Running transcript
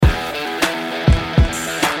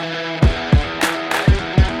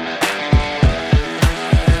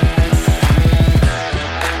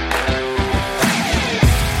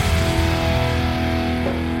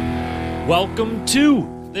welcome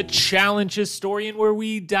to The Challenge Historian, where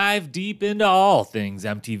we dive deep into all things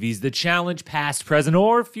MTV's The Challenge, past, present,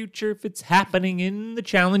 or future. If it's happening in the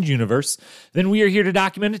Challenge universe, then we are here to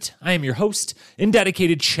document it. I am your host and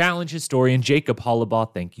dedicated Challenge historian, Jacob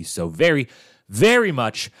Hollabaugh. Thank you so very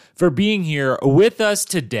much for being here with us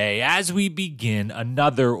today as we begin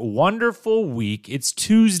another wonderful week. It's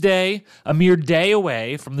Tuesday, a mere day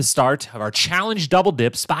away from the start of our Challenge Double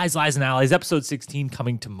Dip, Spies, Lies, and Allies, episode 16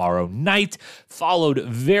 coming tomorrow night, followed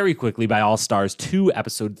very quickly by All Stars 2,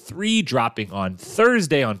 episode 3, dropping on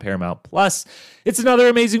Thursday on Paramount+. It's another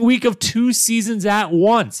amazing week of 2 seasons at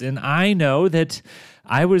once, and I know that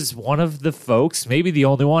I was one of the folks, maybe the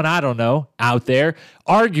only one, I don't know, out there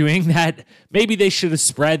arguing that maybe they should have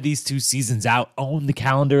spread these 2 seasons out, own the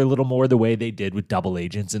calendar a little more the way they did with Double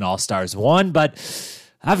Agents and All Stars 1. But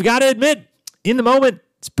I've got to admit, in the moment,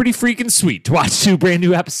 it's pretty freaking sweet to watch 2 brand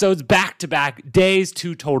new episodes back-to-back days,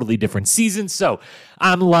 2 totally different seasons. So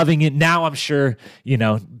I'm loving it. Now I'm sure,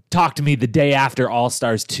 talk to me the day after All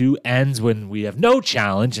Stars 2 ends when we have no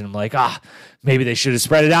challenge. And I'm like, maybe they should have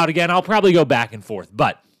spread it out again. I'll probably go back and forth.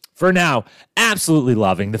 But for now, absolutely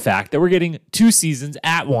loving the fact that we're getting 2 seasons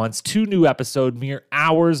at once, 2 new episodes, mere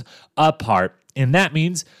hours apart. And that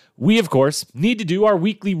means we, of course, need to do our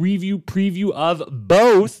weekly review preview of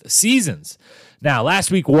both seasons. Now, last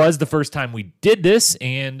week was the first time we did this,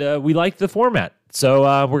 and we liked the format.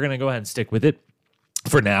 So we're going to go ahead and stick with it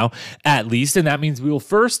for now, at least. And that means we will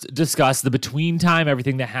first discuss the between time,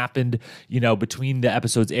 everything that happened, between the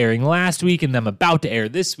episodes airing last week and them about to air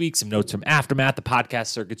this week, some notes from Aftermath, the podcast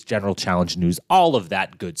circuit's general challenge news, all of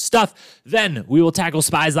that good stuff. Then we will tackle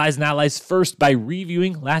Spies, Lies, and Allies first by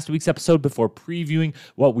reviewing last week's episode before previewing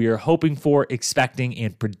what we are hoping for, expecting,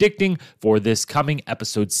 and predicting for this coming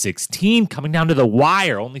episode 16, coming down to the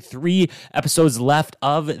wire. Only 3 episodes left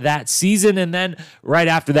of that season. And then right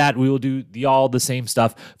after that, we will do the same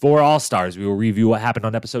stuff for All Stars. We will review what happened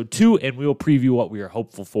on episode 2, and we will preview what we are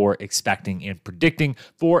hopeful for, expecting, and predicting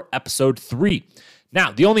for episode 3.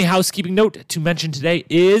 Now, the only housekeeping note to mention today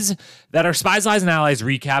is that our Spies, Lies, and Allies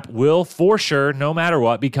recap will, for sure, no matter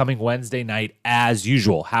what, be coming Wednesday night as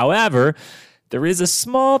usual. However, there is a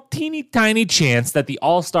small, teeny tiny chance that the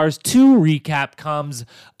All Stars 2 recap comes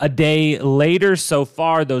a day later. So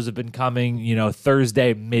far, those have been coming,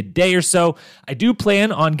 Thursday midday or so. I do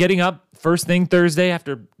plan on getting up first thing Thursday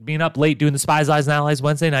after being up late doing the Spies, Lies, and Allies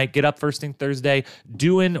Wednesday night. Get up first thing Thursday,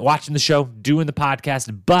 watching the show, doing the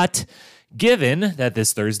podcast. But given that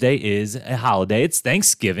this Thursday is a holiday, it's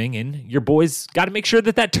Thanksgiving, and your boys got to make sure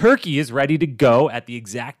that turkey is ready to go at the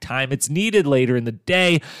exact time it's needed later in the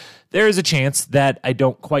day, there is a chance that I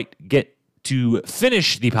don't quite get to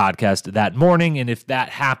finish the podcast that morning. And if that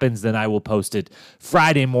happens, then I will post it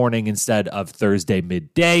Friday morning instead of Thursday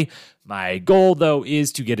midday. My goal, though,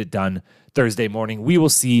 is to get it done Thursday morning. We will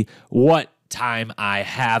see what time I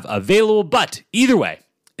have available. But either way,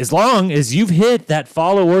 as long as you've hit that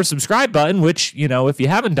follow or subscribe button, which, if you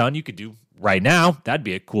haven't done, you could do right now, that'd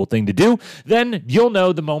be a cool thing to do, then you'll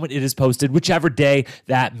know the moment it is posted, whichever day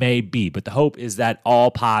that may be. But the hope is that all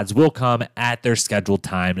pods will come at their scheduled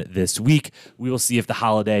time this week. We will see if the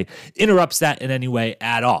holiday interrupts that in any way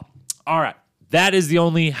at all. All right, that is the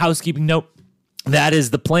only housekeeping note. That is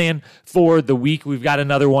the plan for the week. We've got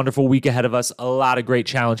another wonderful week ahead of us. A lot of great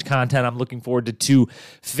challenge content. I'm looking forward to 2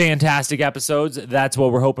 fantastic episodes. That's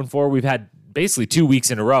what we're hoping for. We've had basically 2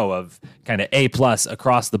 weeks in a row of kind of A+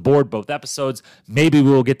 across the board, both episodes. Maybe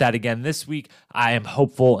we will get that again this week. I am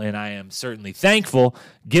hopeful, and I am certainly thankful,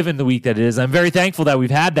 given the week that it is. I'm very thankful that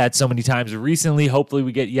we've had that so many times recently. Hopefully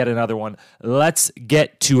we get yet another one. Let's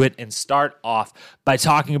get to it and start off by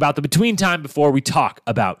talking about the between time before we talk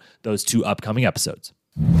about those 2 upcoming episodes.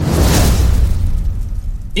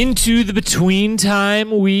 Into the between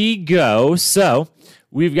time we go. So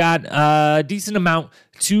we've got a decent amount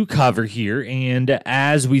to cover here, and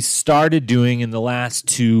as we started doing in the last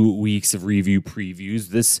 2 weeks of review previews,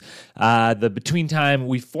 the between time,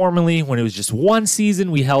 we formally, when it was just 1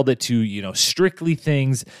 season, we held it to strictly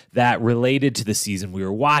things that related to the season we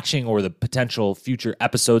were watching or the potential future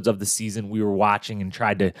episodes of the season we were watching, and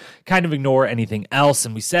tried to kind of ignore anything else.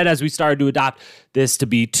 And we said, as we started to adopt this to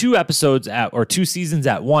be 2 episodes or 2 seasons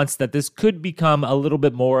at once, that this could become a little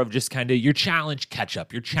bit more of just kind of your challenge catch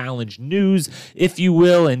up, your challenge news, if you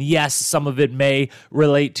will. And yes, some of it may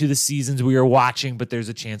relate to the seasons we are watching, but there's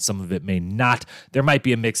a chance some of it may not. There might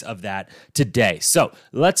be a mix of that today. So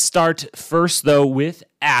let's start first, though, with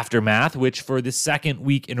Aftermath, which for the second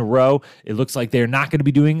week in a row, it looks like they're not going to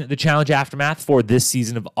be doing the Challenge Aftermath for this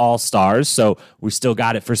season of All Stars. So we still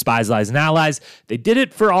got it for Spies, Lies, and Allies. They did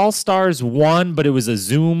it for All Stars 1, but it was a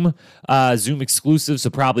Zoom exclusive, so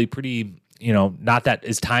probably pretty not that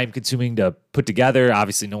is time consuming to put together.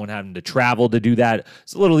 Obviously, no one having to travel to do that.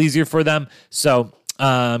 It's a little easier for them. So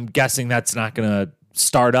I'm guessing that's not going to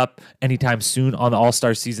start up anytime soon on the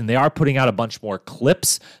All-Star season. They are putting out a bunch more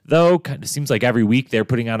clips, though. Kind of seems like every week they're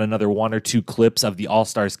putting out another 1 or 2 clips of the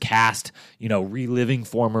All-Stars cast, reliving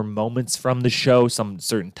former moments from the show, some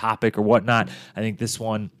certain topic or whatnot. I think this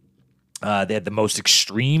one, they had the most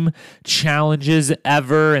extreme challenges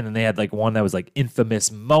ever, and then they had like one that was like infamous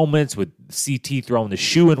moments with CT throwing the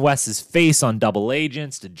shoe in Wes's face on Double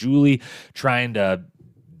Agents, to Julie trying to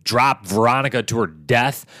drop Veronica to her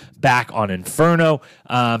death back on Inferno.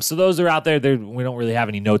 So those are out there. We don't really have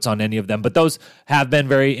any notes on any of them, but those have been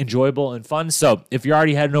very enjoyable and fun. So if you're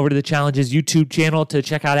already heading over to the Challenges YouTube channel to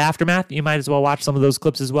check out Aftermath, you might as well watch some of those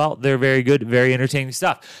clips as well. They're very good, very entertaining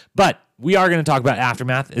stuff. But we are going to talk about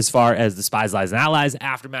Aftermath as far as the Spies, Lies, and Allies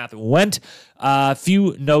Aftermath went. A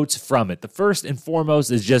few notes from it. The first and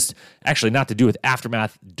foremost is just actually not to do with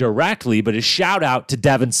Aftermath directly, but a shout out to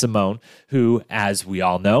Devin Simone, who, as we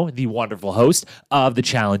all know, the wonderful host of the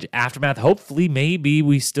Challenge Aftermath. Hopefully, maybe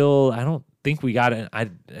we still, I don't think we got it.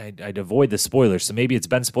 I'd avoid the spoilers, so maybe it's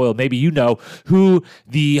been spoiled. Maybe you know who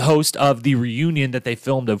the host of the reunion that they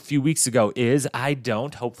filmed a few weeks ago is. I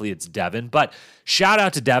don't. Hopefully it's Devin, but shout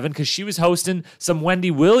out to Devin because she was hosting some Wendy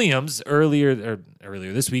Williams earlier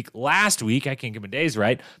this week. Last week, I can't get my days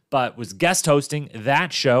right, but was guest hosting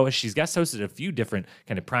that show. She's guest hosted a few different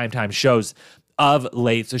kind of primetime shows of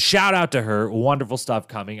late, so shout out to her. Wonderful stuff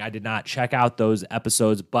coming. I did not check out those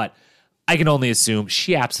episodes, but I can only assume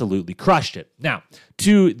she absolutely crushed it. Now,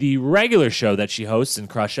 to the regular show that she hosts and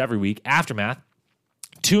crushed every week, Aftermath,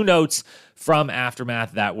 2 notes from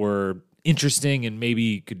Aftermath that were interesting and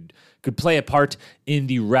maybe could play a part in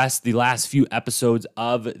the last few episodes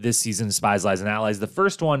of this season of Spies, Lies, and Allies. The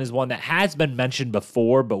first one is one that has been mentioned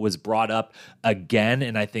before but was brought up again,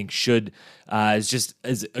 and I think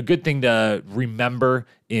is a good thing to remember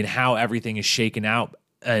in how everything is shaken out.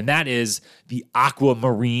 And that is the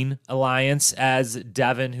Aquamarine Alliance, as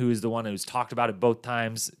Devin, who is the one who's talked about it both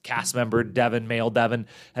times, cast member Devin, male Devin,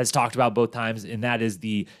 has talked about both times, and that is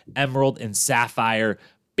the Emerald and Sapphire.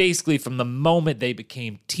 Basically, from the moment they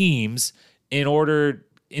became teams, in order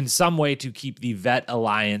in some way to keep the Vet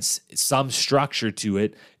Alliance, some structure to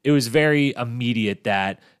it, it was very immediate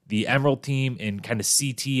that the Emerald team and kind of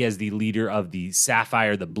CT as the leader of the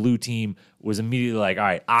Sapphire, the blue team, was immediately like, all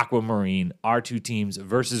right, Aquamarine, our 2 teams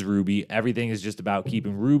versus Ruby. Everything is just about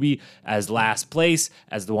keeping Ruby as last place,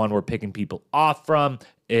 as the one we're picking people off from,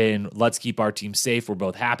 and let's keep our team safe. We're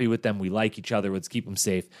both happy with them. We like each other. Let's keep them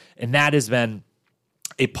safe. And that has been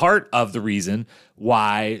a part of the reason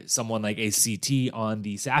why someone like a CT on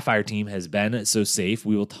the Sapphire team has been so safe.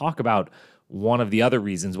 We will talk about one of the other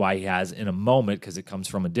reasons why he has in a moment, because it comes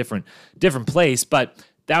from a different place. But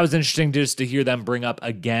that was interesting just to hear them bring up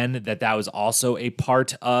again that was also a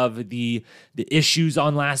part of the issues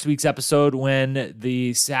on last week's episode when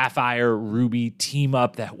the Sapphire Ruby team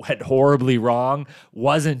up that went horribly wrong.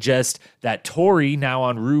 Wasn't just that Tori, now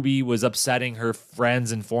on Ruby, was upsetting her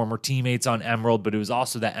friends and former teammates on Emerald, but it was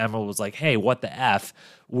also that Emerald was like, hey, what the F?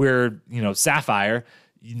 We're, Sapphire.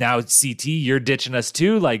 Now, CT, you're ditching us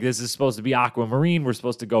too. Like, this is supposed to be Aquamarine. We're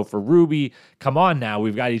supposed to go for Ruby. Come on now.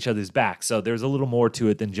 We've got each other's back. So there's a little more to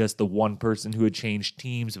it than just the one person who had changed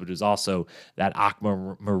teams, but it was also that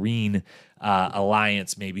Aquamarine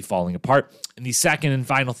alliance maybe falling apart. And the second and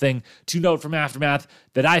final thing to note from Aftermath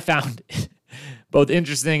that I found both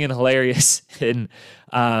interesting and hilarious and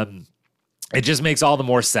it just makes all the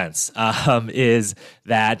more sense, is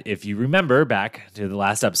that if you remember back to the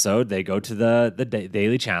last episode, they go to the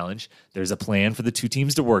daily challenge. There's a plan for the 2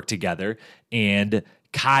 teams to work together, and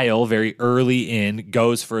Kyle, very early in,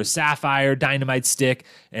 goes for a Sapphire dynamite stick,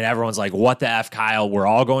 and everyone's like, what the F, Kyle? We're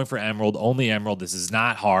all going for Emerald, only Emerald. This is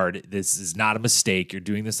not hard. This is not a mistake. You're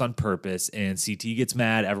doing this on purpose. And CT gets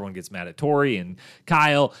mad. Everyone gets mad at Tori and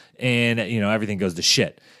Kyle, and, everything goes to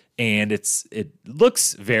shit. And it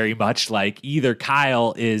looks very much like either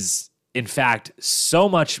Kyle is, in fact, so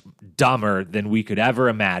much dumber than we could ever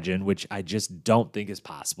imagine, which I just don't think is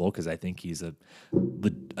possible because I think he's an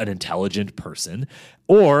intelligent person,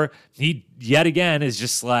 or he, yet again, is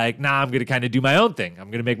just like, nah, I'm going to kind of do my own thing.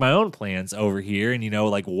 I'm going to make my own plans over here. And,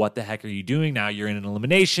 like, what the heck are you doing? Now you're in an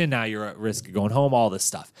elimination. Now you're at risk of going home, all this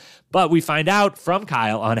stuff. But we find out from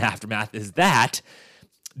Kyle on Aftermath is that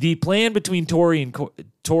the plan between Tori and CT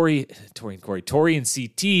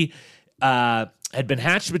had been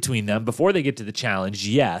hatched between them before they get to the challenge,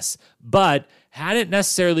 yes, but hadn't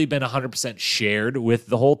necessarily been 100% shared with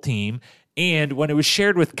the whole team. And when it was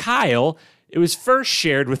shared with Kyle, it was first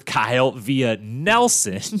shared with Kyle via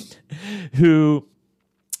Nelson, who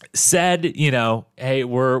said, hey,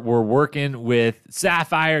 we're working with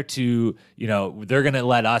Sapphire to, they're going to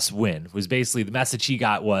let us win. Was basically the message he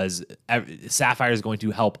got was Sapphire is going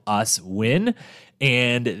to help us win.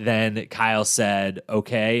 And then Kyle said,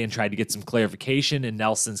 okay, and tried to get some clarification. And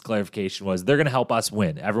Nelson's clarification was they're going to help us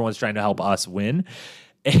win. Everyone's trying to help us win.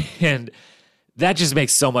 And that just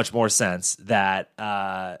makes so much more sense that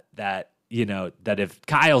if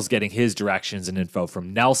Kyle's getting his directions and info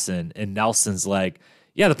from Nelson and Nelson's like,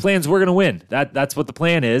 yeah, the plan's we're going to win. That's what the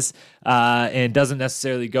plan is, and doesn't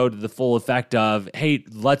necessarily go to the full effect of, hey,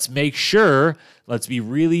 let's be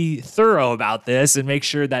really thorough about this and make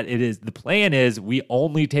sure that the plan is we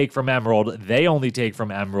only take from Emerald, they only take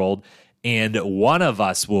from Emerald, and one of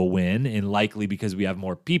us will win, and likely because we have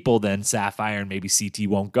more people than Sapphire and maybe CT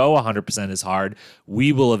won't go 100% as hard,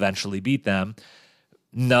 we will eventually beat them.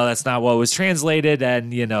 No, that's not what was translated,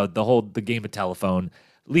 and the game of telephone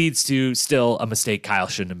leads to still a mistake Kyle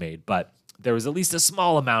shouldn't have made. But there was at least a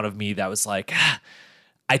small amount of me that was like,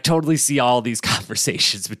 I totally see all these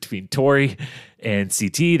conversations between Tori and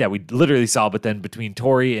CT that we literally saw, but then between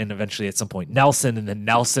Tori and eventually at some point Nelson, and then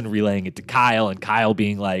Nelson relaying it to Kyle, and Kyle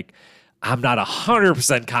being like, I'm not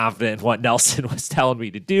 100% confident in what Nelson was telling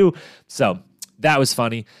me to do. So that was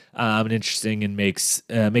funny and interesting, and makes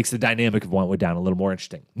the dynamic of what went down a little more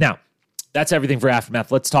interesting. Now, that's everything for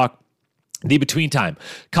Aftermath. Let's talk the between time.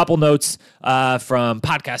 Couple notes from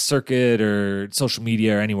podcast circuit or social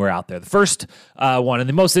media or anywhere out there. The first one, and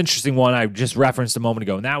the most interesting one, I just referenced a moment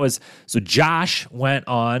ago, and that was, so Josh went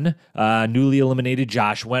on, newly eliminated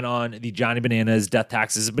Josh went on the Johnny Bananas Death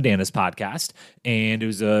Taxes and Bananas podcast, and it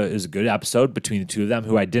was a good episode between the two of them,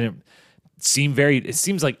 who I didn't it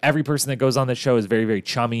seems like every person that goes on that show is very, very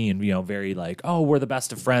chummy and, very like, oh, we're the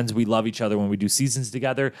best of friends. We love each other when we do seasons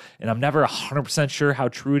together. And I'm never 100% sure how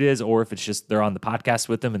true it is, or if it's just they're on the podcast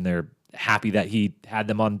with them and they're happy that he had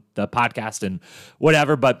them on the podcast and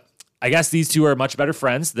whatever. But I guess these two are much better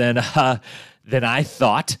friends than I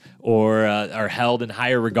thought, or are held in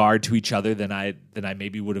higher regard to each other than I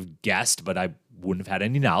maybe would have guessed, but I wouldn't have had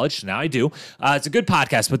any knowledge. Now I do. It's a good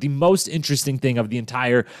podcast, but the most interesting thing of the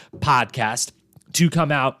entire podcast to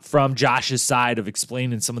come out from Josh's side of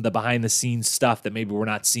explaining some of the behind the scenes stuff that maybe we're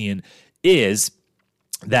not seeing is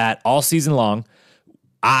that all season long,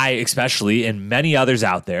 I especially, and many others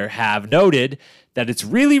out there, have noted that it's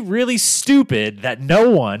really, really stupid that no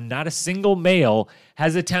one, not a single male,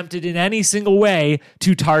 has attempted in any single way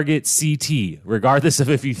to target CT, regardless of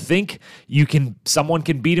if you think someone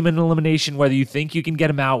can beat him in elimination, whether you think you can get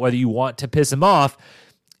him out, whether you want to piss him off.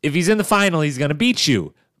 If he's in the final, he's going to beat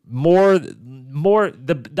you. The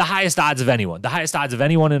highest odds of anyone. The highest odds of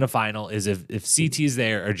anyone in a final is if CT is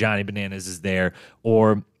there or Johnny Bananas is there,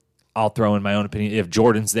 or I'll throw in my own opinion if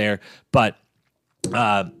Jordan's there. But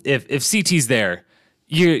if CT's there,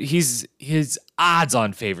 his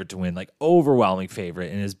odds-on favorite to win, like overwhelming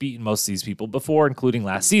favorite, and has beaten most of these people before, including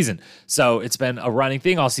last season. So it's been a running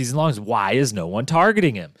thing all season long is, why is no one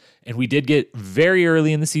targeting him? And we did get very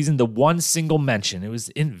early in the season the one single mention. It was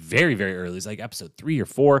in very, very early. It was like episode 3 or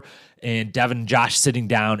 4. And Devin and Josh sitting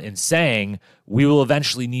down and saying, we will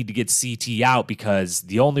eventually need to get CT out because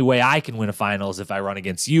the only way I can win a final is if I run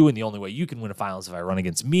against you, and the only way you can win a final is if I run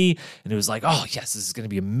against me. And it was like, oh, yes, this is going to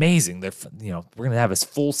be amazing. We're going to have this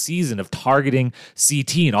full season of targeting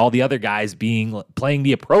CT and all the other guys playing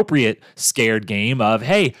the appropriate scared game of,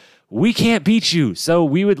 hey, we can't beat you, so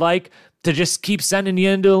we would like to just keep sending you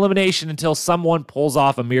into elimination until someone pulls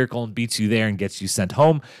off a miracle and beats you there and gets you sent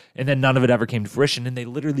home. And then none of it ever came to fruition, and they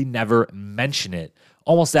literally never mention it,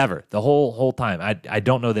 almost ever, the whole time. I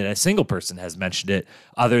don't know that a single person has mentioned it,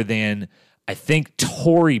 other than I think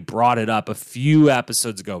Tori brought it up a few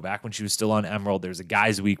episodes ago, back when she was still on Emerald. There's a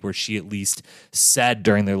guys' week where she at least said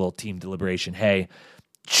during their little team deliberation, hey,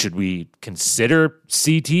 should we consider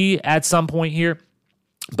CT at some point here?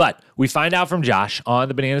 But we find out from Josh on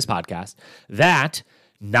the Bananas podcast that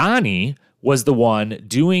Nani was the one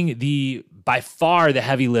doing by far the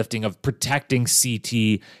heavy lifting of protecting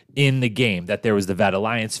CT in the game, that there was the Vet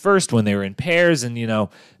Alliance first when they were in pairs, and,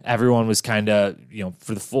 everyone was kind of,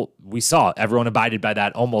 for the full, we saw everyone abided by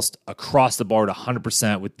that almost across the board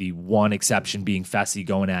 100%, with the one exception being Fessy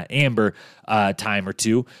going at Amber time or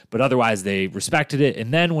two, but otherwise they respected it.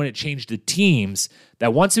 And then when it changed to teams,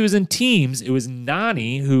 that once it was in teams, it was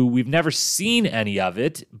Nani, who we've never seen any of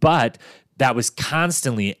it, but that was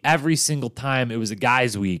constantly, every single time it was a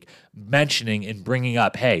guys' week, mentioning and bringing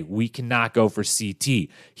up, hey, we cannot go for CT.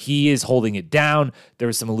 He is holding it down. There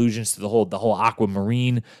was some allusions to the whole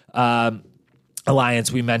aquamarine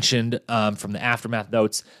alliance, we mentioned from the aftermath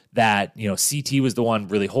notes that, CT was the one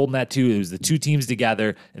really holding that too. It was the two teams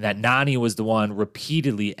together, and that Nani was the one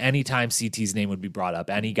repeatedly, anytime CT's name would be brought up,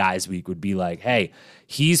 any Guys Week would be like, hey,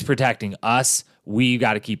 he's protecting us. We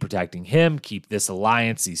got to keep protecting him, keep this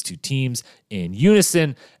alliance, these two teams in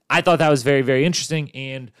unison. I thought that was very, very interesting,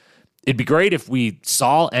 and it'd be great if we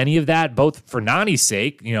saw any of that, both for Nani's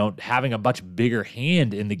sake, having a much bigger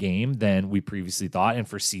hand in the game than we previously thought, and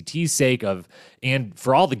for CT's sake and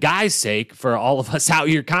for all the guys' sake, for all of us out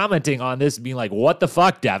here commenting on this, being like, what the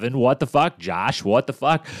fuck, Devin? What the fuck, Josh? What the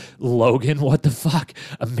fuck, Logan? What the fuck,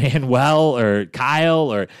 Emmanuel or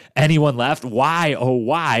Kyle or anyone left? Why, oh,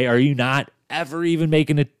 why are you not ever even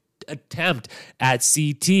making a attempt at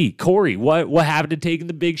CT? Corey, what happened to taking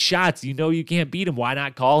the big shots? You can't beat him. Why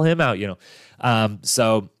not call him out?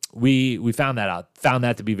 So we found that out. Found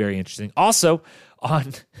that to be very interesting. Also,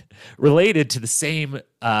 related to the same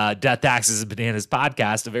Death, Taxes, and Bananas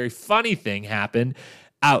podcast, a very funny thing happened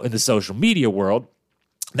out in the social media world.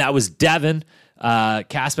 That was Devin,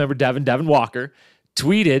 cast member Devin Walker,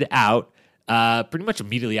 tweeted out pretty much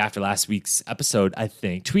immediately after last week's episode, I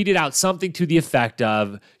think, tweeted out something to the effect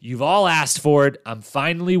of, you've all asked for it. I'm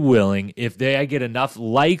finally willing. If I get enough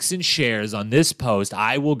likes and shares on this post,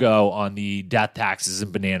 I will go on the Death, Taxes,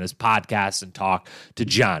 and Bananas podcast and talk to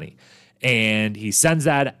Johnny. And he sends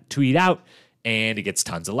that tweet out, and it gets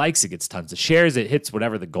tons of likes. It gets tons of shares. It hits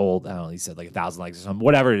whatever the goal, I don't know, he said like 1,000 likes or something,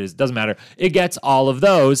 whatever it is, doesn't matter. It gets all of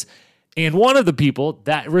those. And one of the people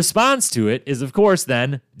that responds to it is, of course,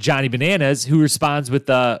 then Johnny Bananas, who responds with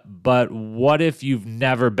but what if you've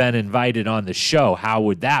never been invited on the show? How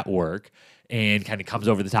would that work? And kind of comes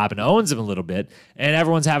over the top and owns him a little bit. And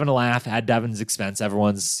everyone's having a laugh at Devin's expense.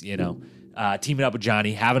 Everyone's, teaming up with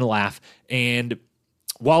Johnny, having a laugh. And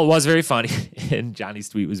while it was very funny, and Johnny's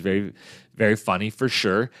tweet was very, very funny for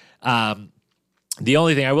sure, the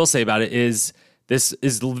only thing I will say about it is, this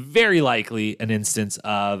is very likely an instance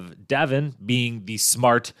of Devin being the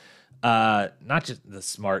smart, not just the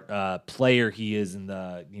smart player he is in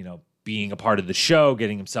the, being a part of the show,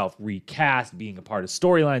 getting himself recast, being a part of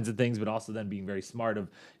storylines and things, but also then being very smart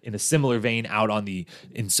in a similar vein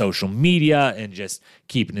in social media and just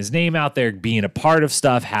keeping his name out there, being a part of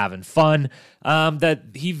stuff, having fun. That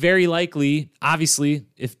he very likely, obviously,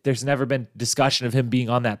 if there's never been discussion of him being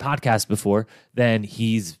on that podcast before, then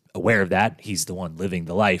he's aware of that. He's the one living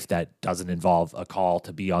the life that doesn't involve a call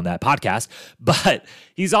to be on that podcast. But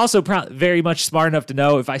he's also very much smart enough to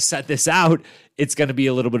know, if I set this out, it's going to be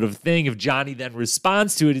a little bit of a thing. If Johnny then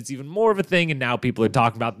responds to it, it's even more of a thing. And now people are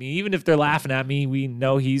talking about me. Even if they're laughing at me, we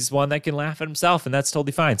know he's one that can laugh at himself, and that's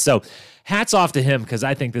totally fine. So hats off to him, because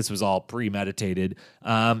I think this was all premeditated.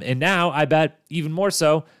 And now I bet even more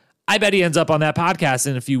so, I bet he ends up on that podcast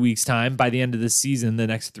in a few weeks' time. By the end of this season, the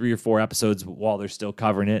next 3 or 4 episodes while they're still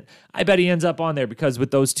covering it, I bet he ends up on there, because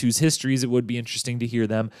with those two's histories, it would be interesting to hear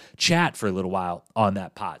them chat for a little while on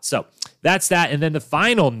that pod. So that's that. And then the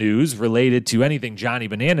final news related to anything Johnny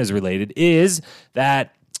Bananas related is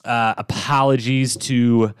that apologies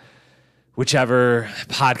to whichever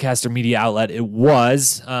podcast or media outlet it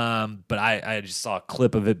was, but I just saw a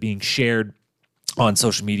clip of it being shared on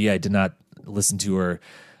social media. I did not listen to or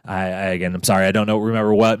I'm sorry, I don't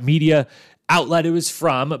remember what media outlet it was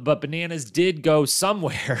from, but Bananas did go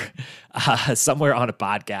somewhere on a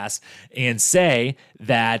podcast and say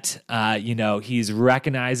that, he's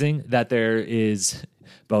recognizing that there is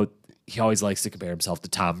both. He always likes to compare himself to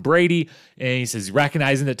Tom Brady, and he says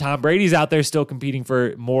recognizing that Tom Brady's out there still competing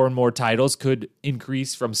for more and more titles, could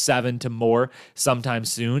increase from 7 to more sometime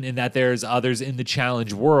soon, and that there's others in the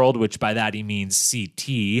challenge world, which by that he means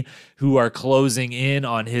CT, who are closing in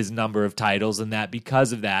on his number of titles, and that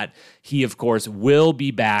because of that, he, of course, will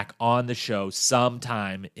be back on the show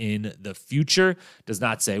sometime in the future. Does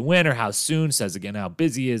not say when or how soon, says again how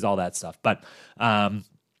busy he is, all that stuff. But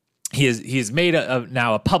he has made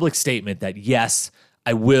now a public statement that, yes,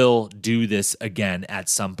 I will do this again at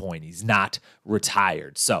some point. He's not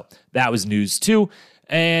retired. So that was news too.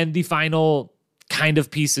 And the final kind of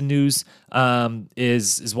piece of news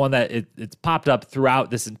is one that it's popped up throughout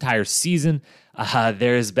this entire season.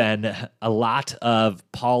 There's been a lot of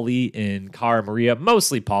Paulie and Cara Maria,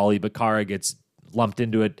 mostly Paulie, but Cara gets lumped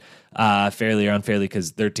into it fairly or unfairly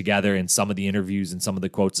because they're together, and some of the interviews and some of the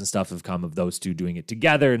quotes and stuff have come of those two doing it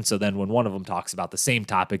together. And so then when one of them talks about the same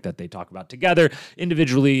topic that they talk about together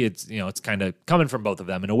individually, it's kind of coming from both of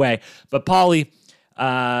them in a way. But Paulie,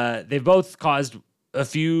 they've both caused a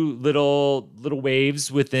few little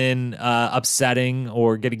waves within upsetting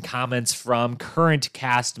or getting comments from current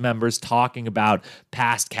cast members talking about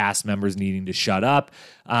past cast members needing to shut up.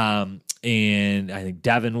 And I think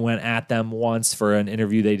Devin went at them once for an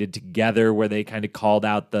interview they did together where they kind of called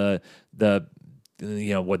out the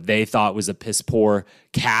what they thought was a piss poor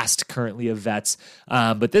cast currently of vets.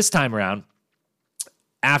 But this time around,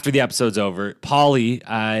 after the episode's over, Paulie,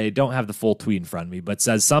 I don't have the full tweet in front of me, but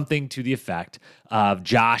says something to the effect of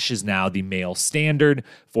Josh is now the male standard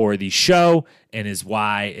for the show and is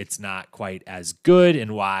why it's not quite as good,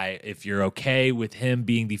 and why if you're okay with him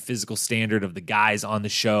being the physical standard of the guys on the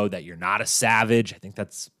show, that you're not a savage. I think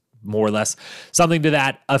that's more or less something to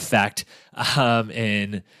that effect.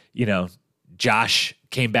 And, Josh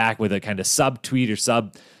came back with a kind of sub-tweet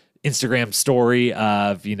or Instagram story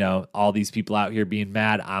of, all these people out here being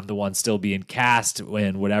mad. I'm the one still being cast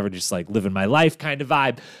and whatever, just like living my life kind of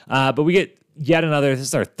vibe. But we get yet another, this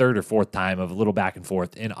is our third or fourth time of a little back and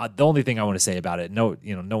forth. And the only thing I want to say about it, no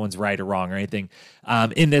one's right or wrong or anything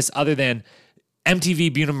in this other than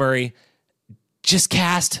MTV Buna Murray, just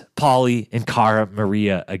cast Paulie and Cara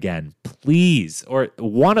Maria again, please. Or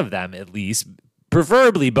one of them at least,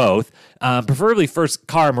 preferably both. Preferably first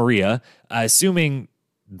Cara Maria, assuming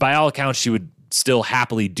by all accounts she would still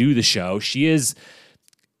happily do the show. She is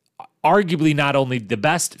arguably not only the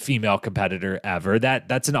best female competitor ever.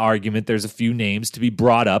 That's an argument. There's a few names to be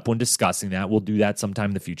brought up when discussing that. We'll do that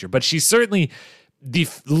sometime in the future. But she's certainly the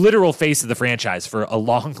literal face of the franchise for a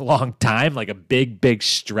long, long time, like a big, big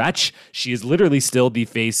stretch. She is literally still the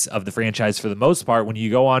face of the franchise for the most part. When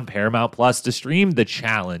you go on Paramount Plus to stream The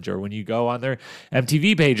Challenge, or when you go on their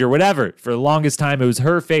MTV page or whatever, for the longest time, it was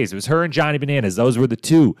her face. It was her and Johnny Bananas. Those were the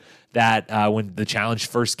two that when The Challenge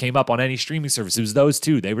first came up on any streaming service, it was those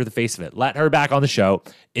two. They were the face of it. Let her back on the show.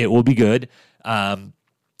 It will be good. And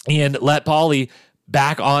let Paulie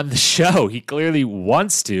back on the show. He clearly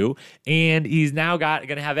wants to, and he's now going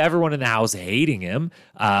to have everyone in the house hating him,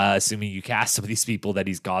 assuming you cast some of these people that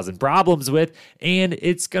he's causing problems with, and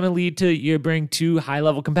it's going to lead to you bring two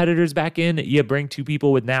high-level competitors back in, you bring two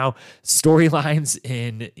people with now storylines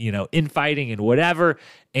in, infighting and whatever,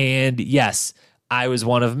 and yes, I was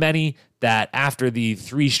one of many that after the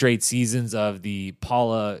 3 straight seasons of the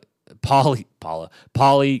Paulie,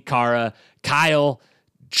 Cara, Kyle,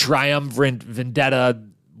 triumvirate vendetta,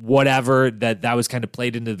 whatever, that was kind of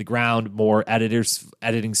played into the ground, more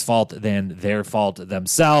editing's fault than their fault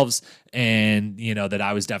themselves. And, that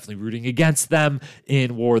I was definitely rooting against them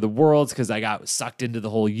in War of the Worlds because I got sucked into the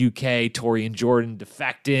whole UK, Tori and Jordan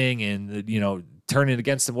defecting and, turning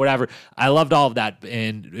against them, whatever. I loved all of that.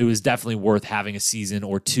 And it was definitely worth having a season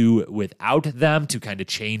or two without them to kind of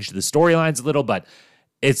change the storylines a little, but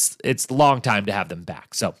it's a long time to have them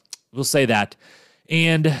back. So we'll say that.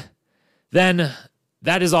 And then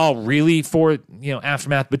that is all really for,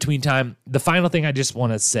 Aftermath Between Time. The final thing I just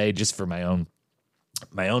want to say, just for my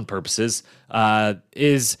own purposes,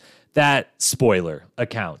 is that spoiler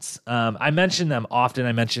accounts. I mention them often.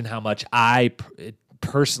 I mention how much I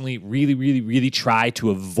personally really, really, really try to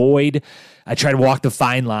avoid. I try to walk the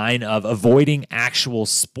fine line of avoiding actual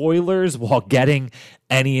spoilers while getting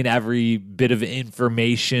any and every bit of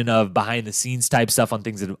information of behind the scenes type stuff on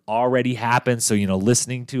things that have already happened. So,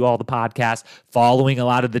 listening to all the podcasts, following a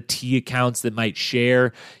lot of the T accounts that might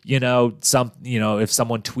share, if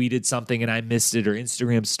someone tweeted something and I missed it, or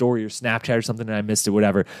Instagram story or Snapchat or something and I missed it,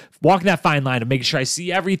 whatever. Walking that fine line of making sure I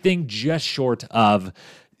see everything just short of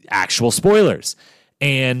actual spoilers.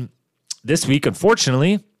 And this week,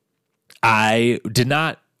 unfortunately, I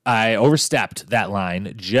overstepped that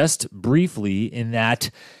line just briefly in that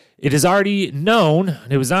it is already known,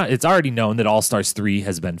 it's already known that All Stars 3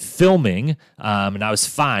 has been filming, and I was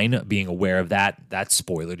fine being aware of that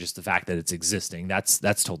spoiler, just the fact that it's existing, that's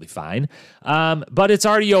totally fine. But it's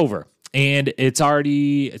already over, and it's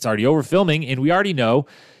already over filming, and we already know,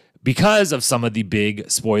 because of some of the big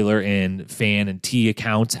spoiler and fan and T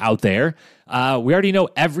accounts out there, we already know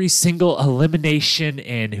every single elimination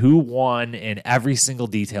and who won and every single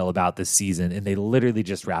detail about this season, and they literally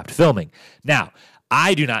just wrapped filming. Now,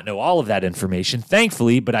 I do not know all of that information,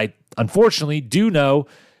 thankfully, but I unfortunately do know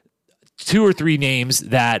 2 or 3 names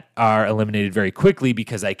that are eliminated very quickly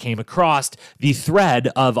because I came across the thread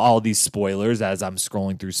of all these spoilers as I'm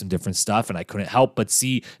scrolling through some different stuff, and I couldn't help but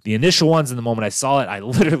see the initial ones. And the moment I saw it, I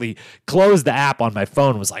literally closed the app on my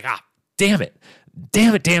phone and was like, damn it.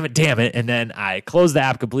 And then I closed the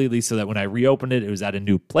app completely so that when I reopened it, it was at a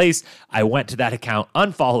new place. I went to that account,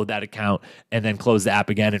 unfollowed that account, and then closed the app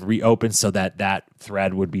again and reopened so that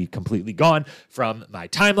thread would be completely gone from my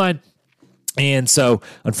timeline. And so,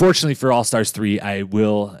 unfortunately for All Stars 3, I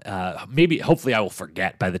will hopefully I will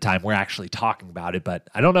forget by the time we're actually talking about it, but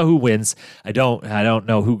I don't know who wins. I don't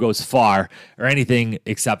know who goes far or anything,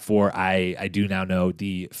 except for I do now know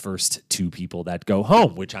the first 2 people that go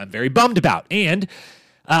home, which I'm very bummed about. And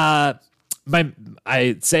I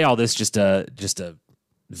say all this just a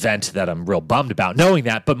vent that I'm real bummed about knowing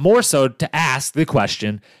that, but more so to ask the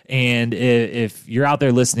question. And if you're out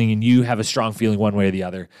there listening and you have a strong feeling one way or the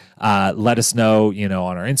other, let us know,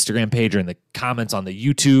 on our Instagram page or in the comments on the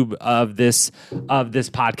YouTube of this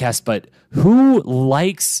podcast. But who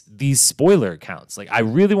likes these spoiler accounts? Like, I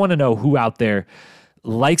really want to know who out there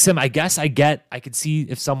likes him. I guess I could see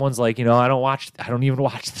if someone's like, I don't even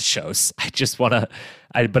watch the shows. I just want to,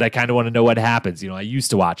 but I kind of want to know what happens. I used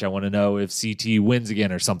to watch. I want to know if CT wins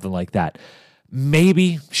again or something like that.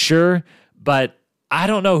 Maybe, sure, but I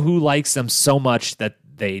don't know who likes them so much that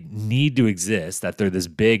they need to exist, that they're these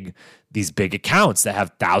big accounts that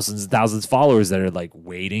have thousands and thousands of followers that are like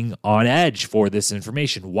waiting on edge for this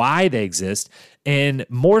information, why they exist, and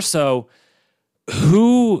more so,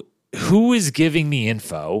 who is giving the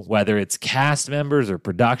info, whether it's cast members or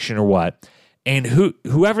production or what, and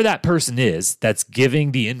whoever that person is that's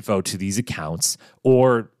giving the info to these accounts,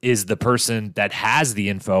 or is the person that has the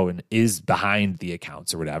info and is behind the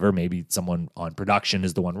accounts or whatever. Maybe someone on production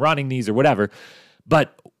is the one running these or whatever.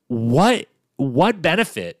 But what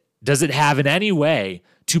benefit does it have in any way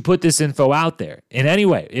to put this info out there in any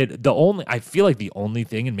way? I feel like the only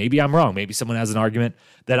thing, and maybe I'm wrong, maybe someone has an argument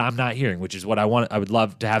that I'm not hearing, which is what I want. I would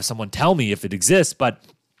love to have someone tell me if it exists, but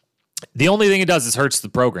the only thing it does is hurts the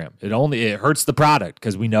program. It hurts the product,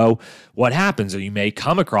 because we know what happens. Or you may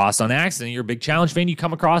come across on accident, you're a big challenge fan, you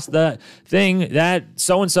come across the thing that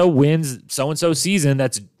so-and-so wins so-and-so season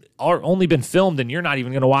that's only been filmed and you're not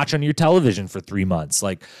even going to watch on your television for 3 months.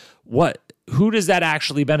 Like, who does that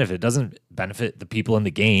actually benefit? It doesn't benefit the people in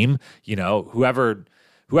the game. Whoever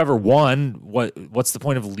won, what's the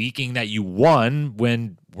point of leaking that you won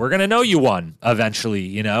when we're going to know you won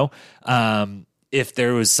eventually, if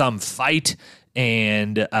there was some fight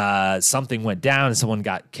and something went down and someone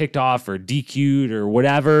got kicked off or DQ'd or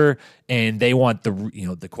whatever, and they want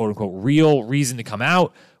the quote unquote real reason to come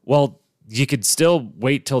out, well, you could still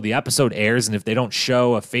wait till the episode airs, and if they don't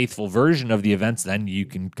show a faithful version of the events, then you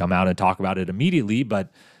can come out and talk about it immediately.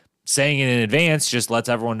 But saying it in advance just lets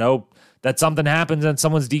everyone know that something happens and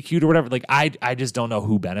someone's DQ'd or whatever. Like, I just don't know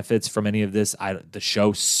who benefits from any of this. The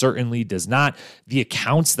show certainly does not. The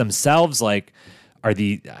accounts themselves, like,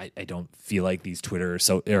 I don't feel like these Twitter or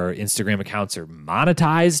Instagram accounts are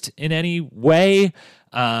monetized in any way.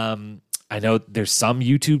 I know there's some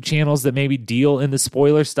YouTube channels that maybe deal in the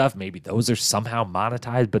spoiler stuff. Maybe those are somehow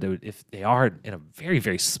monetized, but if they are in a very,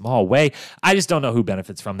 very small way, I just don't know who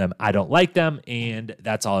benefits from them. I don't like them, and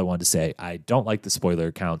that's all I wanted to say. I don't like the spoiler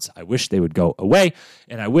accounts. I wish they would go away,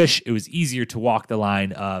 and I wish it was easier to walk the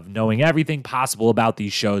line of knowing everything possible about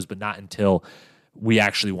these shows, but not until we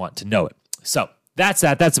actually want to know it. So that's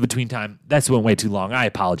that. That's the between time. That's went way too long. I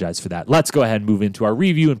apologize for that. Let's go ahead and move into our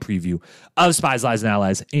review and preview of Spies, Lies, and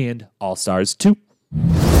Allies and All Stars 2.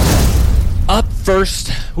 Up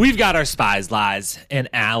first, we've got our Spies, Lies, and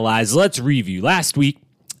Allies. Let's review last week,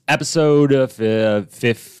 episode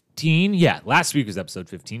 15. Yeah, last week was episode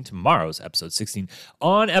 15. Tomorrow's episode 16.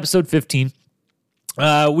 On episode 15,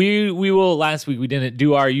 we will, last week we didn't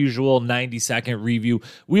do our usual 90-second review.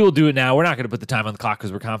 We will do it now. We're not going to put the time on the clock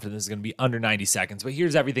because we're confident this is going to be under 90 seconds. But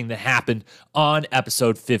here's everything that happened on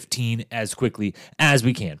episode 15 as quickly as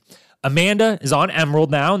we can. Amanda is on Emerald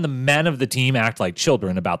now, and the men of the team act like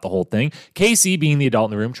children about the whole thing. Casey, being the adult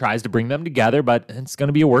in the room, tries to bring them together, but it's going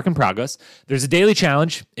to be a work in progress. There's a daily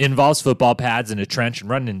challenge. It involves football pads in a trench and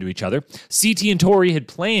running into each other. CT and Tori had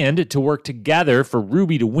planned to work together for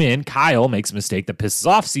Ruby to win. Kyle makes a mistake that pisses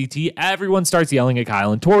off CT. Everyone starts yelling at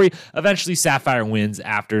Kyle and Tori. Eventually, Sapphire wins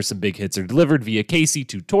after some big hits are delivered via Casey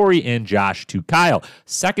to Tori and Josh to Kyle.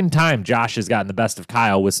 Second time Josh has gotten the best of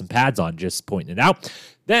Kyle with some pads on, just pointing it out.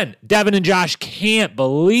 Then Devin and Josh can't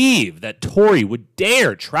believe that Tori would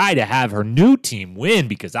dare try to have her new team win,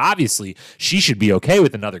 because obviously she should be okay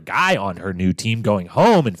with another guy on her new team going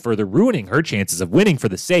home and further ruining her chances of winning for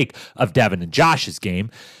the sake of Devin and Josh's game.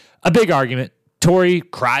 A big argument. Tori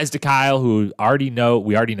cries to Kyle, who we already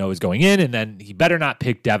know is going in, and then he better not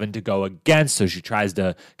pick Devin to go against, so she tries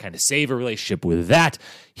to kind of save a relationship with that.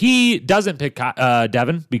 He doesn't pick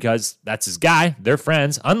Devin because that's his guy. They're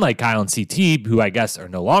friends, unlike Kyle and CT, who I guess are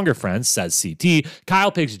no longer friends, says CT.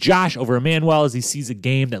 Kyle picks Josh over Emmanuel as he sees a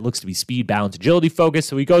game that looks to be speed, balance, agility focused,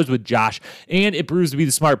 so he goes with Josh, and it proves to be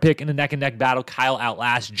the smart pick. In a neck-and-neck battle, Kyle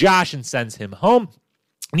outlasts Josh and sends him home.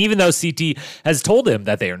 And even though CT has told him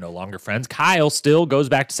that they are no longer friends, Kyle still goes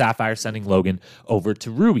back to Sapphire, sending Logan over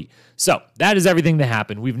to Ruby. So that is everything that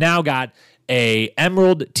happened. We've now got a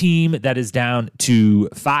Emerald team that is down to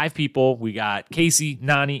 5 people. We got Casey,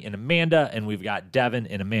 Nani, and Amanda, and we've got Devin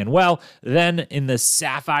and Emmanuel. Then in the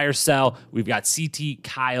Sapphire cell, we've got CT,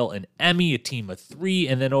 Kyle, and Emmy, a team of 3.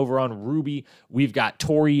 And then over on Ruby, we've got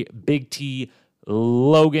Tori, Big T,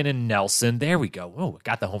 Logan, and Nelson. There we go. Oh,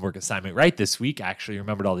 got the homework assignment right this week. I actually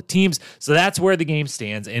remembered all the teams. So that's where the game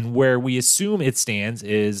stands. And where we assume it stands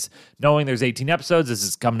is knowing there's 18 episodes. This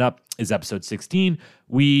is coming up is episode 16.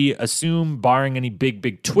 We assume, barring any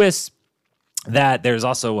big twists, that there's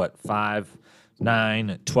also, 5,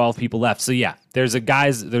 9, 12 people left. So yeah, there's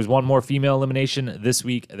one more female elimination this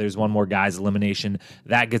week. There's one more guys elimination.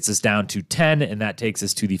 That gets us down to 10, and that takes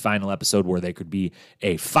us to the final episode where there could be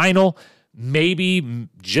a final. Maybe,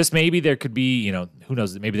 just maybe, there could be, who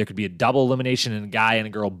knows, maybe there could be a double elimination and a guy and a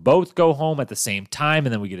girl both go home at the same time,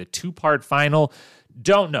 and then we get a 2-part final.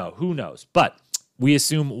 Don't know. Who knows? But we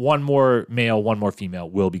assume one more male, one more female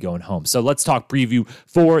will be going home. So let's talk preview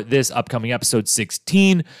for this upcoming episode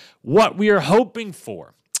 16. What we are hoping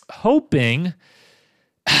for.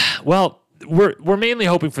 Well, we're mainly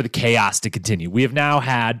hoping for the chaos to continue. We have now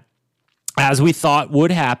had, as we thought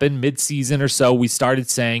would happen mid-season or so, we started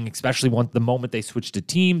saying, especially the moment they switched to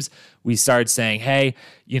teams, we started saying, hey,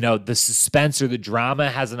 the suspense or the drama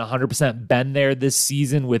hasn't 100% been there this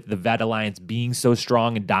season with the Vet Alliance being so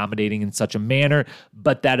strong and dominating in such a manner,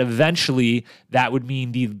 but that eventually that would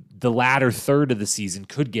mean the latter third of the season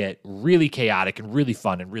could get really chaotic and really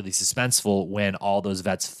fun and really suspenseful when all those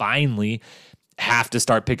vets finally have to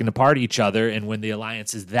start picking apart each other, and when the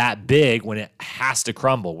alliance is that big, when it has to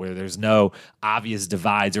crumble, where there's no obvious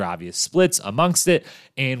divides or obvious splits amongst it.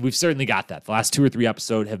 And we've certainly got that. The last 2 or 3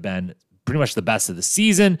 episodes have been pretty much the best of the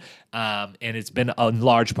season, and it's been in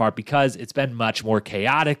large part because it's been much more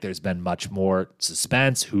chaotic. There's been much more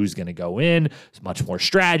suspense, who's going to go in. There's much more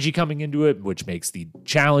strategy coming into it, which makes the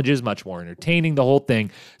challenges much more entertaining, the whole thing.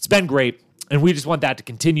 It's been great, and we just want that to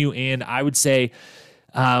continue. And I would say,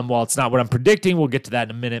 while it's not what I'm predicting, we'll get to that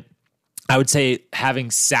in a minute, I would say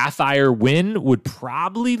having Sapphire win would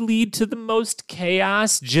probably lead to the most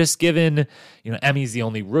chaos, just given, Emmy's the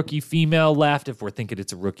only rookie female left. If we're thinking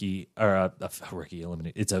it's a rookie or a rookie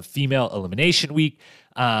eliminate, it's a female elimination week,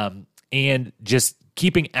 and just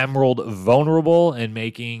keeping Emerald vulnerable and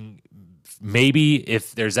making, maybe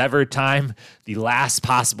if there's ever time, the last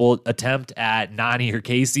possible attempt at Nani or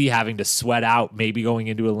Casey having to sweat out, maybe going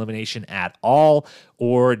into elimination at all,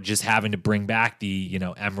 or just having to bring back the,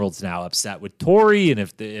 Emerald's now upset with Tori. And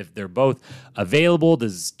if they're both available,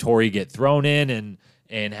 does Tori get thrown in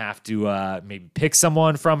and have to maybe pick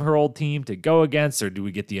someone from her old team to go against, or do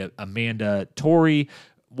we get the Amanda Tori?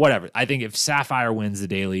 Whatever. I think if Sapphire wins the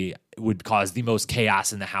daily, it would cause the most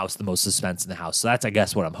chaos in the house, the most suspense in the house. So that's, I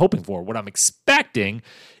guess, what I'm hoping for. What I'm expecting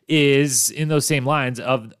is, in those same lines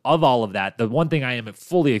of all of that, the one thing I am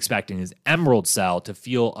fully expecting is Emerald Cell to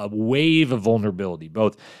feel a wave of vulnerability.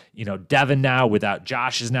 Both, Devin now, without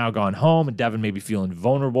Josh, is now gone home, and Devin may be feeling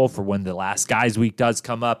vulnerable for when the last guys week does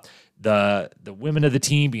come up. The women of the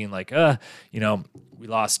team being like, we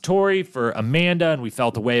lost Tori for Amanda, and we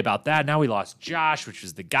felt a way about that. Now we lost Josh, which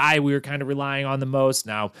was the guy we were kind of relying on the most.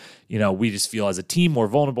 Now, we just feel as a team more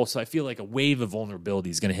vulnerable. So I feel like a wave of vulnerability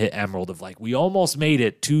is going to hit Emerald of like, we almost made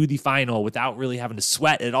it to the final without really having to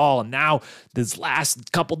sweat at all. And now this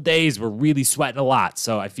last couple days, we're really sweating a lot.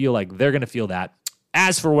 So I feel like they're going to feel that.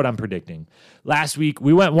 As for what I'm predicting, last week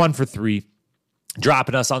we went 1 for 3.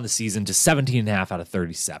 Dropping us on the season to 17.5 out of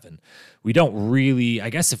 37. We don't really, I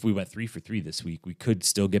guess if we went 3 for 3 this week, we could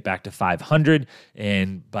still get back to 500,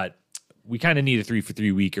 but we kind of need a 3 for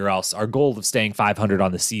 3 week, or else our goal of staying 500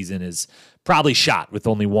 on the season is probably shot with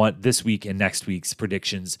only one this week and next week's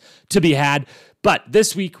predictions to be had. But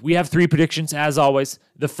this week we have 3 predictions as always.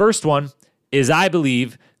 The first one is, I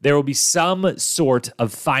believe there will be some sort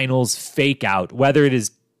of finals fake out, whether it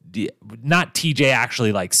is not TJ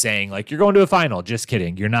actually saying you're going to a final. Just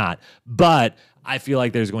kidding. You're not. But I feel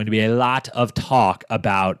like there's going to be a lot of talk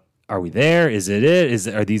about, are we there? Is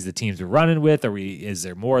it? Are these the teams we're running with? Is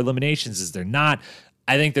there more eliminations? Is there not?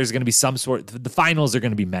 I think there's going to be some sort, the finals are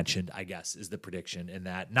going to be mentioned, I guess, is the prediction, in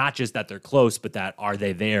that not just that they're close, but that are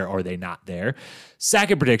they there or are they not there?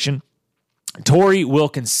 Second prediction, Tori will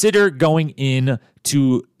consider going in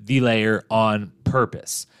to the layer on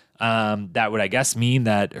purpose. That would, I guess, mean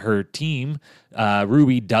that her team,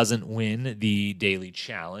 Ruby, doesn't win the daily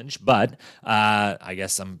challenge. But I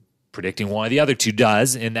guess I'm predicting one of the other two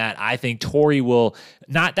does, in that I think Tori will,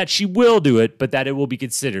 not that she will do it, but that it will be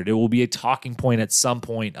considered. It will be a talking point at some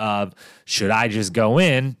point of, should I just go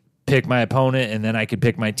in, pick my opponent, and then I could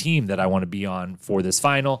pick my team that I want to be on for this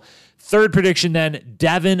final. Third prediction then,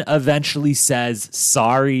 Devin eventually says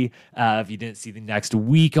sorry. If you didn't see the next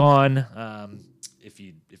week on, if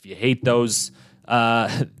you hate those,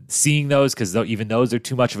 seeing those, because even those are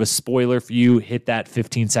too much of a spoiler for you, hit that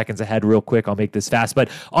 15 seconds ahead real quick. I'll make this fast. But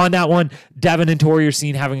on that one, Devin and Tori are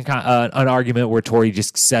seen having an argument where Tori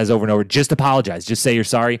just says over and over, just apologize, just say you're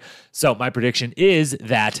sorry. So my prediction is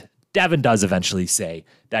that Devin does eventually say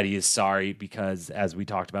that he is sorry, because as we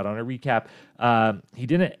talked about on a recap, he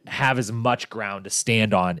didn't have as much ground to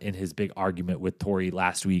stand on in his big argument with Tori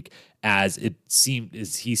last week as he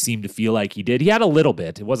seemed to feel like he did. He had a little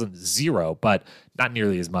bit. It wasn't zero, but not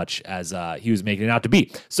nearly as much as he was making it out to be.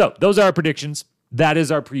 So those are our predictions. That is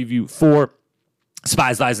our preview for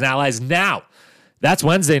Spies, Lies, and Allies. Now, that's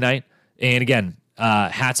Wednesday night. And again,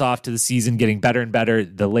 hats off to the season getting better and better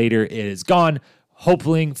the later it is gone.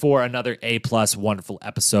 Hoping for another A+ wonderful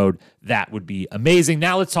episode. That would be amazing.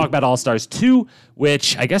 Now let's talk about All-Stars 2,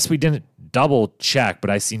 which I guess we didn't double check,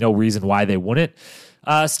 but I see no reason why they wouldn't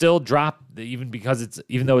still drop, even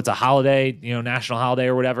though it's a holiday, national holiday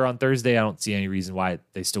or whatever on Thursday. I don't see any reason why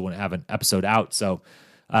they still wouldn't have an episode out. So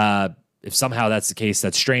if somehow that's the case,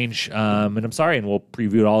 that's strange. And I'm sorry, and we'll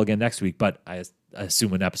preview it all again next week, but I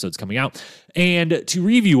assume an episode's coming out. And to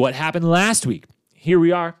review what happened last week, here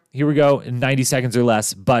we are. Here we go in 90 seconds or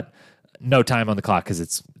less, but no time on the clock because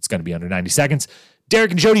it's going to be under 90 seconds.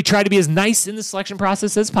 Derek and Jody tried to be as nice in the selection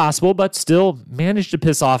process as possible, but still managed to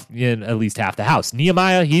piss off at least half the house.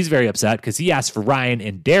 Nehemiah, he's very upset because he asked for Ryan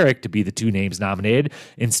and Derek to be the two names nominated.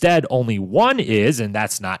 Instead, only one is, and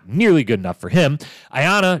that's not nearly good enough for him.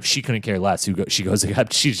 Ayana, she couldn't care less who she goes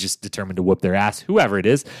up. She's just determined to whoop their ass, whoever it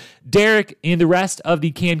is. Derek and the rest of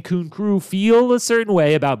the Cancun crew feel a certain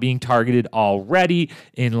way about being targeted already,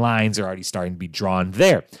 and lines are already starting to be drawn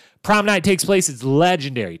there. Prom night takes place. It's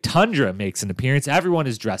legendary. Tundra makes an appearance. Everyone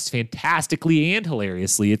is dressed fantastically and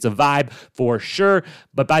hilariously. It's a vibe for sure.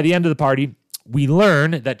 But by the end of the party, we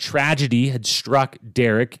learn that tragedy had struck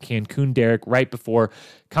Derek, Cancun Derek, right before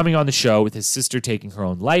coming on the show, with his sister taking her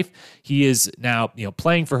own life. He is now,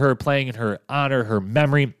 playing for her, playing in her honor, her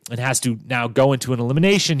memory, and has to now go into an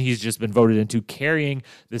elimination. He's just been voted into, carrying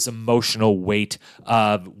this emotional weight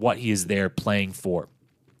of what he is there playing for.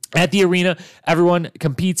 At the arena, everyone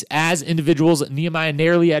competes as individuals. Nehemiah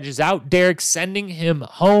narrowly edges out Derek, sending him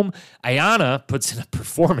home. Ayana puts in a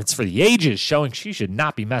performance for the ages, showing she should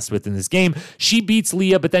not be messed with in this game. She beats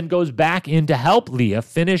Leah, but then goes back in to help Leah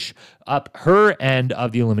finish up her end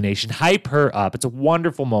of the elimination, hype her up. It's a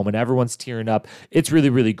wonderful moment. Everyone's tearing up. It's really,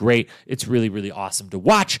 really great. It's really, really awesome to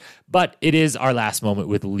watch, but it is our last moment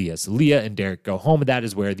with Leah. So Leah and Derek go home, and that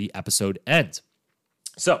is where the episode ends.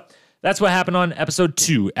 So that's what happened on episode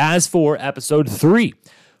 2. As for episode 3,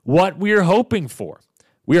 what we're hoping for.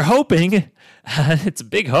 We're hoping, it's a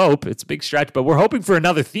big hope, it's a big stretch, but we're hoping for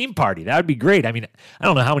another theme party. That would be great. I mean, I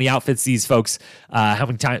don't know how many outfits these folks,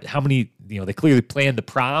 they clearly planned the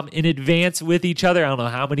prom in advance with each other. I don't know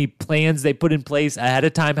how many plans they put in place ahead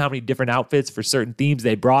of time, how many different outfits for certain themes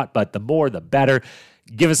they brought, but the more, the better.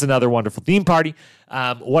 Give us another wonderful theme party.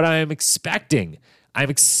 What I'm expecting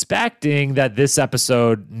that this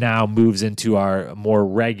episode now moves into our more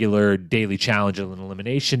regular daily challenge and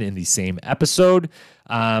elimination in the same episode.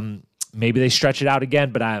 Maybe they stretch it out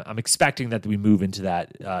again, but I'm expecting that we move into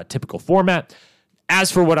that typical format.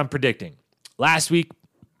 As for what I'm predicting, last week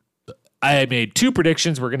I made 2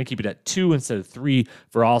 predictions. We're going to keep it at 2 instead of 3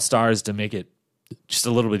 for All-Stars to make it just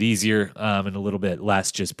a little bit easier and a little bit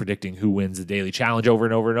less just predicting who wins the daily challenge over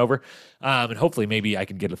and over and over. And hopefully maybe I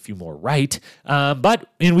can get a few more right. But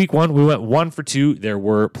in week 1, we went 1 for 2. There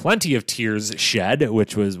were plenty of tears shed,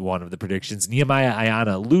 which was one of the predictions. Nehemiah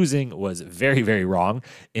Ayana losing was very, very wrong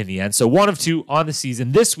in the end. So 1 of 2 on the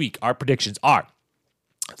season. This week, our predictions are,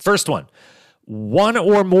 first one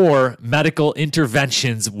or more medical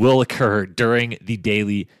interventions will occur during the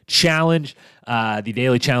daily challenge. The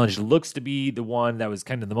daily challenge looks to be the one that was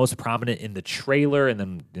kind of the most prominent in the trailer, and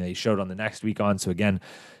then they showed on the next week on. So again,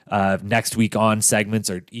 next week on segments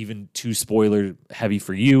are even too spoiler heavy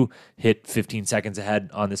for you. Hit 15 seconds ahead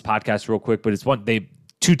on this podcast real quick, but it's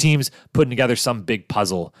two teams putting together some big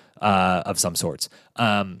puzzle of some sorts.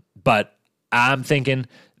 But I'm thinking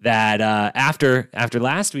that after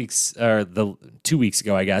last week's, or the 2 weeks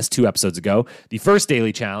ago, I guess, 2 episodes ago, the first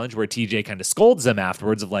daily challenge where TJ kind of scolds them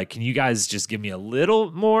afterwards of like, can you guys just give me a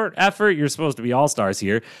little more effort? You're supposed to be all-stars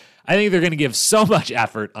here. I think they're going to give so much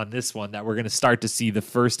effort on this one that we're going to start to see the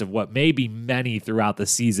first of what may be many throughout the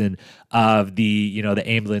season of the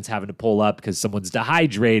ambulance having to pull up because someone's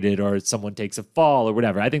dehydrated or someone takes a fall or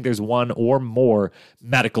whatever. I think there's one or more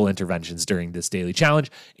medical interventions during this daily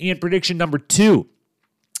challenge. And prediction number 2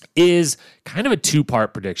 is kind of a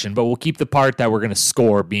 2-part prediction, but we'll keep the part that we're going to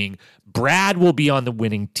score being Brad will be on the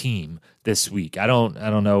winning team this week. I don't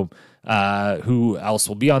know who else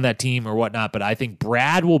will be on that team or whatnot, but I think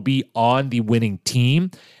Brad will be on the winning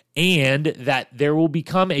team, and that there will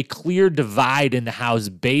become a clear divide in the house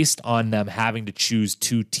based on them having to choose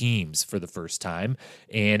 2 teams for the first time.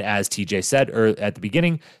 And as TJ said at the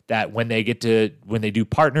beginning, that when they do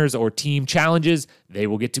partners or team challenges, they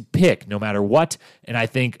will get to pick no matter what. And I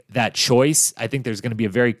think that choice, I think there's going to be a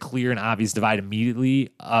very clear and obvious divide immediately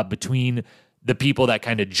between the people that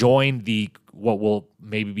kind of join what will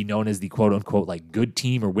maybe be known as the quote unquote like good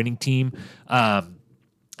team or winning team.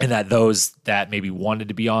 And that those that maybe wanted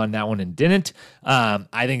to be on that one and didn't,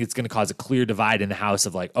 I think it's going to cause a clear divide in the house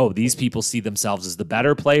of like, oh, these people see themselves as the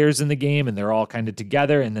better players in the game and they're all kind of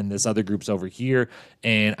together. And then this other group's over here.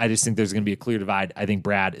 And I just think there's going to be a clear divide. I think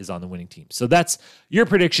Brad is on the winning team. So that's your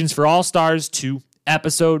predictions for All Stars 2,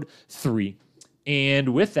 Episode 3.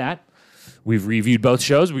 And with that, we've reviewed both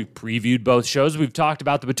shows. We've previewed both shows. We've talked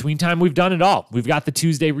about the between time. We've done it all. We've got the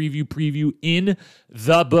Tuesday review preview in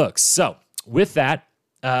the books. So with that,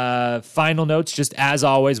 final notes, just as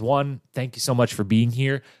always, one, thank you so much for being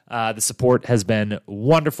here. The support has been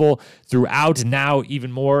wonderful throughout. Now,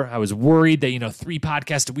 even more, I was worried that, 3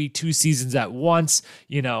 podcasts a week, 2 seasons at once,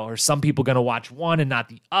 are some people going to watch one and not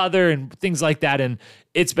the other and things like that. And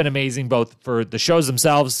it's been amazing both for the shows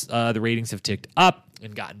themselves. The ratings have ticked up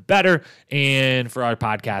and gotten better. And for our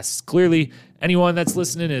podcasts, clearly anyone that's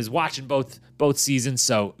listening is watching both seasons.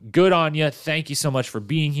 So good on you. Thank you so much for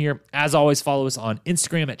being here. As always, follow us on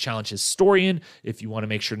Instagram at Challenge Historian if you want to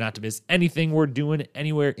make sure not to miss anything we're doing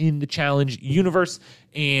anywhere in the Challenge universe.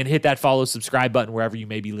 And hit that follow, subscribe button wherever you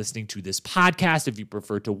may be listening to this podcast. If you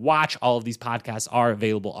prefer to watch, all of these podcasts are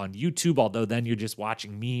available on YouTube, although then you're just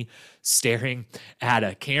watching me staring at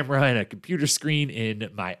a camera and a computer screen in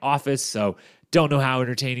my office. So don't know how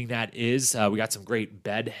entertaining that is. We got some great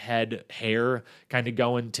bed head hair kind of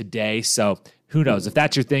going today. So who knows? If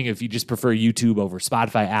that's your thing, if you just prefer YouTube over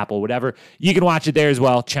Spotify, Apple, whatever, you can watch it there as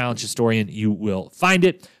well. Challenge Historian, you will find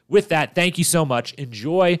it. With that, thank you so much.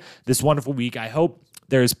 Enjoy this wonderful week. I hope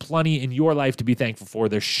there's plenty in your life to be thankful for.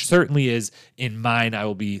 There certainly is in mine. I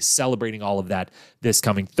will be celebrating all of that this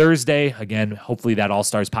coming Thursday. Again, hopefully that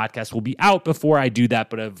All-Stars podcast will be out before I do that,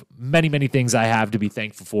 but of many, many things I have to be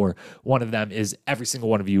thankful for, one of them is every single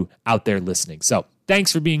one of you out there listening. So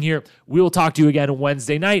thanks for being here. We will talk to you again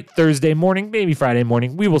Wednesday night, Thursday morning, maybe Friday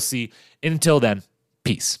morning. We will see. And until then,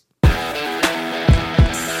 peace.